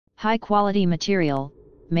High quality material,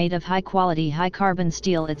 made of high quality high carbon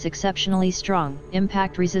steel. It's exceptionally strong,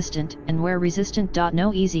 impact resistant, and wear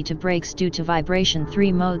resistant.No. Easy to breaks due to vibration.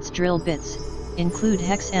 3 modes drill bits, include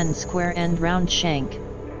Hex+Square+Round Shank.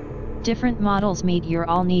 Different models meet your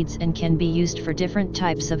all needs and can be used for different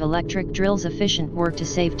types of electric drills. Efficient work to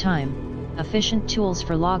save time. Efficient tools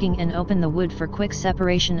for logging and open the wood for quick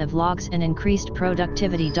separation of logs and increased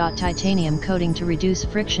productivity. Titanium coating to reduce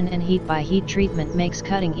friction and heat by heat treatment makes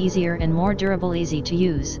cutting easier and more durable. Easy to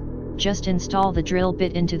use. Just install the drill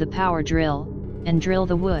bit into the power drill, and drill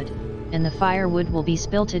the wood, and the firewood will be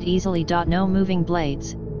spilted easily. No moving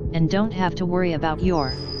blades, and don't have to worry about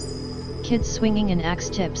your kids swinging and axe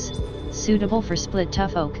tips. Suitable for split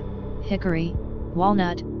tough oak, hickory,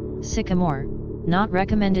 walnut, sycamore. Not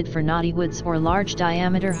recommended for knotty woods or large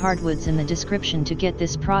diameter hardwoods. In the description to get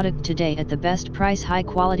this product today at the best price. High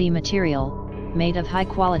quality material, made of high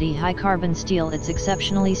quality high carbon steel. It's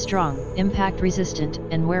exceptionally strong, impact resistant,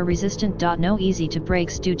 and wear resistant.No. Easy to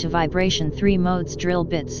breaks due to vibration. 3 modes drill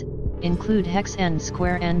bits, include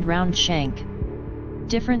Hex+Square+Round Shank.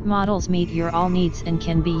 Different models meet your all needs and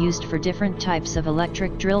can be used for different types of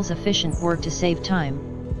electric drills. Efficient work to save time.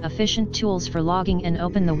 Efficient tools for logging and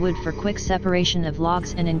open the wood for quick separation of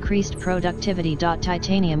logs and increased productivity.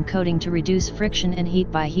 Titanium coating to reduce friction and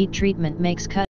heat by heat treatment makes cut